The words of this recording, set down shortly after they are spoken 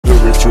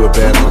HoodRixh, you a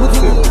bad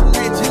motherfucker.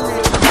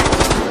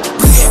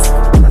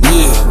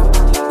 Yeah,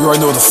 you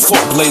already know what the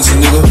fuck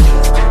blazing, nigga.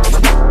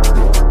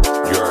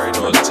 You already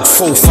know what the time.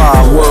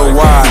 4-5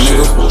 worldwide,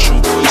 nigga.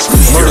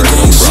 Murder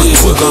gang shit,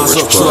 2 guns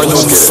up, you already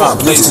know what the fuck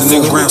blazing,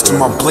 nigga. Grams to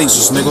my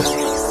blazers, nigga.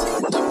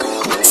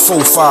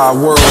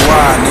 4-5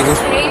 worldwide,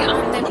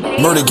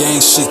 nigga. Murder gang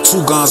shit,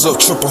 2 guns up,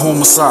 triple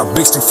homicide,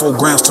 big 4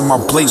 grams to my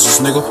blazers,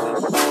 nigga.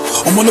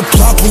 I'm on the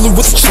block, rolling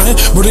with the train.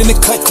 Murder in the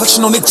cut,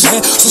 clutching on the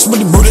jam. So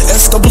somebody murder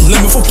S, double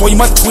lemon. For boy, you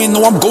my twin.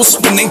 No, I'm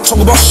ghost spin. Ain't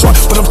talking about short,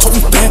 but I'm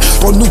talking band.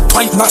 Brought a new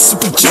pint, not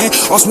sipping jam.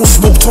 I was more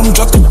smoke, told him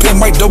drop the pen.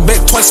 Might double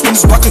back twice, spin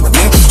this block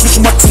again.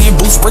 Switching my 10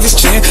 boots, break his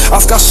chain. I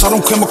got shot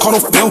on camera, caught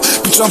on film.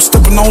 Bitch, I'm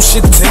stepping on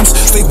shit, Tim's.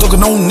 Stay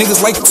dugging on niggas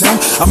like Tim.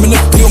 I'm in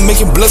the field,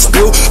 making blood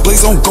spill.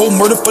 Blaze on gold,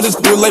 murder for this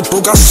bill. Like bro,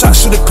 got shot,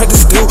 should've packed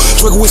it still.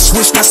 Drug with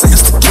switch, got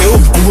seconds to kill.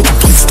 I'm with the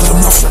police, but I'm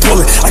not for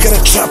bullet. I got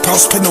a trap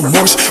house, pay no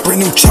mortgage. Brand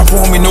new chopper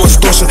on me, no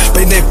extortion.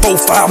 Bang that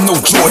 4-5, no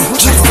joy.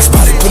 Check on his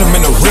body, put him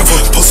in the river.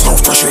 Posted on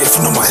frustrated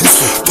from know my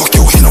history. Fuck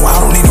your hit, no, I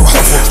don't need no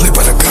help. Live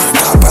by the gun,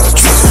 die by the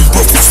trigger.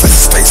 Both these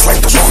faces, face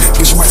like the morning.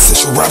 Bitch, you might set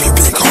you rob your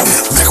big homie.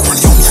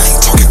 Macaroni on me, I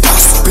ain't talking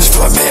pasta. Bitch,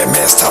 feel like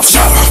mad, top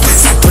shotter.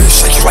 Bitch, I'm pretty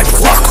shaky like the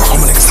rocker. All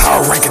my niggas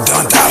higher ranking,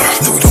 done data.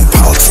 No, we don't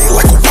politic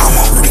like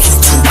Obama. Really keep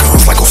 2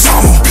 guns like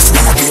Osama. Bitch,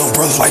 I'ma be on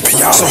brothers like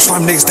Piazza. So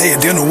slime next day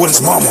at dinner with his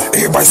mama.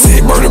 Everybody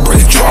said murder,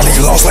 brother Charlie. He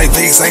lost like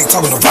Vegas, I ain't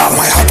talking about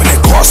him. Might hop in that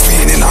car,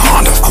 spin in a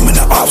Honda. I'm in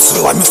the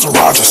opposite like Mr.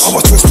 Rogers. I'm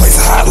a twist place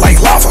hot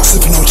like lava.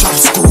 Sipping on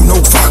chocolate screw, no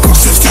vodka.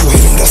 Since you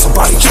hit him, that's a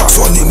body drop.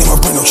 So I need my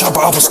brain, no chopper,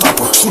 I'll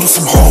stopper. Shooter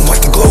from home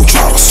like the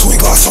Globetrotter. Swing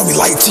glass on me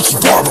like Tiki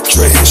Barber.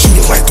 Dreadhead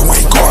shooter like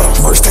Dwayne Carter.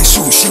 Merch they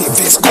shoot, she and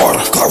Vince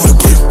Carter. Glock with a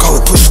brick, call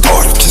it push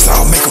starter. Just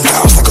I'll make them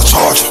bounce like a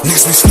charger.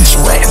 Niggas be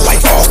snitching, ratting like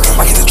Arthur.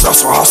 I get the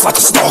drops for house like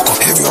a stalker.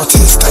 Heavy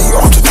artist, stay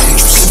armed to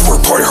dangerous. This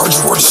word party, heard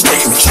you word a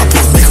statement.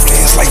 Chopper make them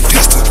dance like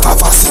pistol.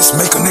 556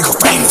 make a nigga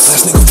famous.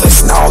 Last nigga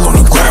flexing all on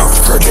the ground.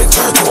 Heard that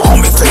turn to a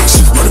home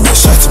invasion. Murder man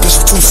shots, the bitch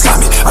was too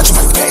slimy. I just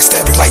might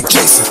backstab you like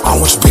Jason. I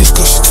don't want your bitch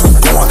cause she too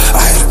born.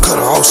 I had to cut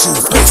her off, she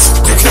was basic.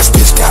 Look ass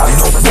bitch got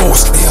no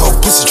remorse. They hoe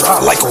pussy dry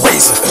like a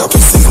razor. LP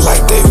singing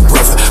like David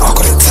Griffin. I'll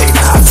call that take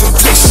now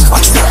temptation. I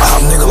treat a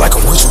out nigga like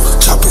a ritual.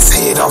 Chop his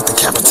head off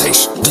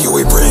decapitation.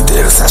 DOA brain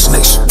dead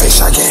assassination. Face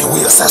shot game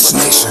with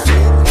assassination.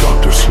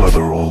 Dr.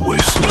 Slither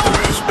always slither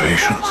his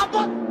patients.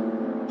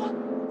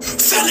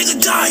 Fat nigga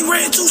dying,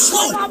 ran too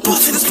slow.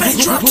 Boots in his back,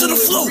 drop to the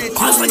floor.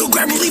 Arms like a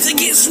grab relief, they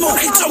get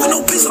smoked. Ain't talking no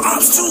piece of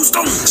ops,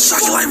 tombstone.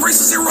 Shocking like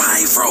racist, zero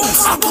high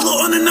froze. I pull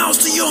up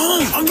unannounced to your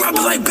home. I'm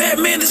robbing like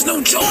Batman, it's no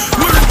joke.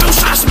 Murder, no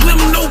shots,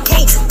 blame no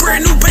poke.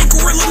 Brand new bank,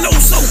 gorilla, no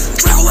soap.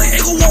 Drago like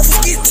Eggo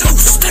Waffles, get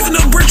toast. Stacking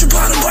up bread, you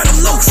bottom by the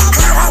loaf.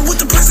 Heard out with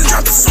the president,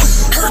 drop the soap.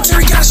 Heard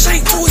Terry got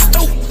shanked to his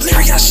throat.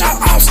 Larry got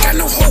shot, ops got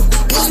no hope.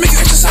 Boys make you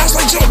exercise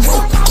like Joe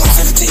Rope. Glock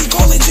 17,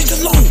 call it Jake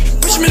alone.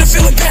 Bitch, I'm in the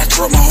feeling bad,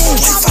 throw my home.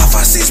 Like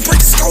 556, break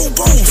the skull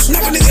bones.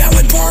 Knock a nigga out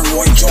like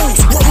Roy Jones.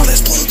 Work on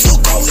that blood,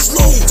 took all his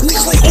loads.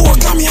 Niggas like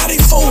origami, how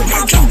they fold.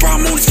 Might jump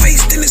brown on his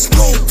face, then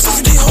explode. So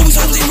if they homies,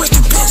 they rest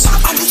in peace.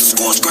 I put the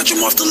score, scratch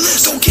him off the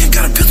list. Don't care,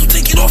 got a pistol,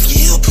 take it off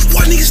your hip.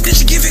 Why niggas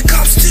snitch and give it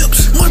cops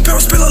tips? One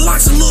barrel spill of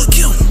locks and look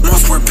him. One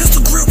square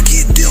pistol grip,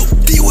 get dipped.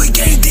 DOA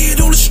gang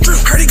dead on the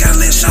strip. Heard he got a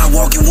last shot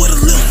walking with a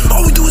limp.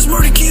 All we do is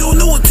murder, kill,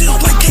 no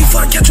attempt. Like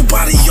K-Fly, catch your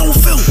body on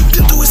film.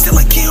 Dip through it still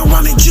like kill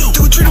around that gym.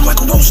 Do we treat him like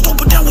a roast, stop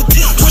down with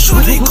tips. Rush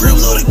on that grill,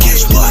 love to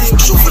catch body.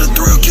 Shoot for the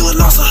thrill, killing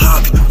off a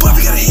hobby.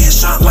 Bobby got a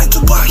headshot like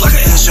Tobias. Like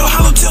an ass shell,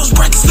 hollow tails,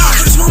 break his knock.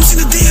 His mom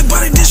seen a dead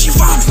body, then she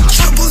vomit.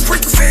 Shot bullets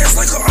breaking fast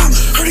like her arm.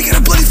 Heard he got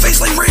a bloody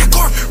face like red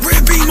car.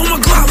 Red beam on my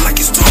glove like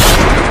it's talk.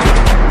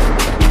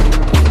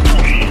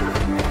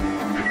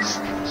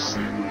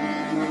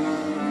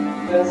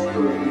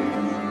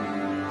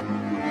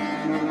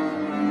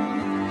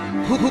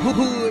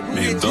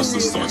 Me and Dustin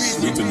start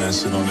sweeping that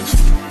shit on it.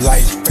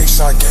 Like face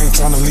shot game,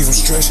 trying to leave him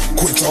stretched.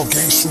 Quick draw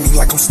game, shooting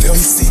like I'm still. He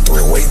see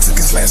through away, took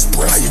his last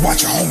breath. How you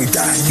watch your homie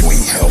dying, you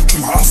ain't help.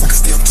 Keep my eyes like a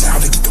step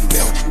down to get the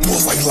belt.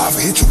 Bulls like lava,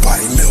 hit your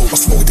body melt. I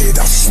smoke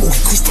dead out, smoking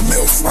crystal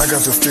milk. I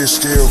got the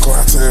fish scale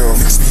clientele.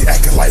 Niggas be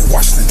acting like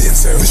Washington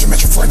Denzel. Bitch, I'm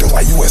at your front door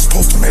like US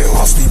Postal Mail.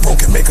 House be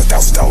broken, make $1,000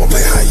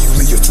 play. How you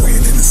leave your twin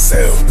in the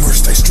cell?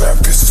 Merch stay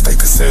strapped, pistol stay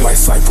concealed. Like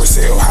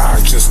Cypress Hill, how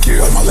I just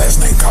killed. Like my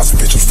last name, cause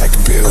bitch, I'm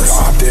stacking bills.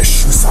 I'm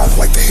dish, inside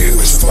like the hill.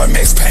 Bitches feel like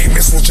Max Payne,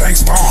 mess with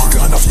James Bond.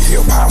 Gun off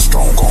your hip, high,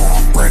 strong arm.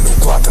 Brand new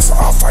Glock, that's an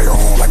off fire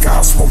on. Like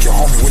I'll smoke your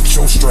homie with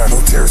your strap.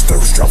 No terrorist,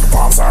 dropping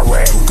bombs, I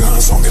rap. 2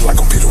 guns on me like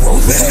I'm Peter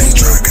Rose. That ain't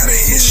dry, got a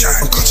headshot.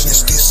 I'm clutching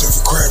this stick,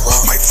 serving crab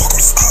rock. Might fuck on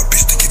this odd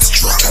bitch to get the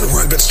drop. Try to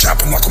run, better chop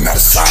him like I'm out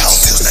of sight.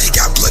 Now you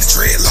got bloody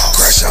dreadlocks.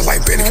 Crash out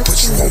like Benny, can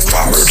put you on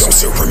fire. Murder don't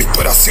still Remy,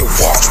 but I still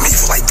walk. I'm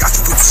evil like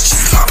Gotham with this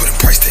cheap pop. Put a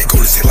price tag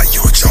on his head like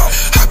your job.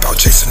 Hop out,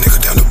 chase a nigga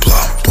down the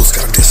block. Boots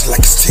got him dancing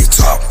like it's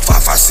TikTok.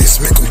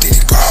 556, make him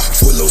Diddy pop.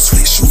 Full low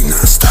sweet, shooting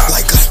non-stop.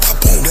 Like glass top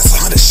boom, that's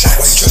 100 shots.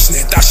 Why you trusting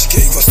that thought she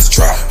gave us the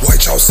drop?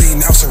 White y'all seen,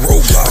 now it's a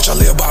roadblock. But y'all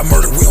live by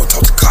murder, we don't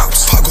talk to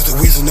cops. Pop got the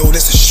weasel, know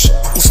that's a shit.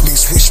 Used to be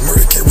switch,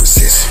 murder can't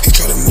resist. He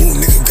try to move,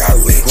 nigga got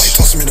lynched. Like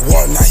toss him in the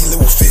water, now he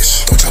live with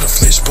fish. Don't try to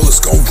flinch, bullets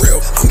gon'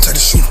 rip. I'm tight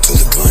to shoot till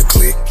the gun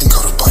click. He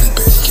caught a body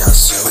bag, he got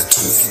sell it.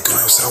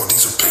 sour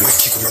diesel pill.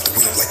 Might kick him out the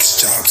wheel like it's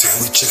job time.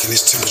 We checking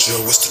his temperature,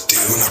 what's the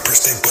deal? When I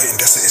press that button,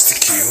 that's an instant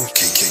kill.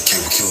 KKK,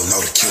 we killing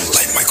all the killers.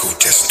 Like Michael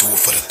Jackson, do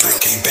it for the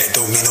thrill. Came back,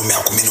 don't mean no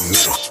Malcolm in the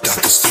middle.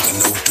 Dr.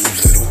 Slither, no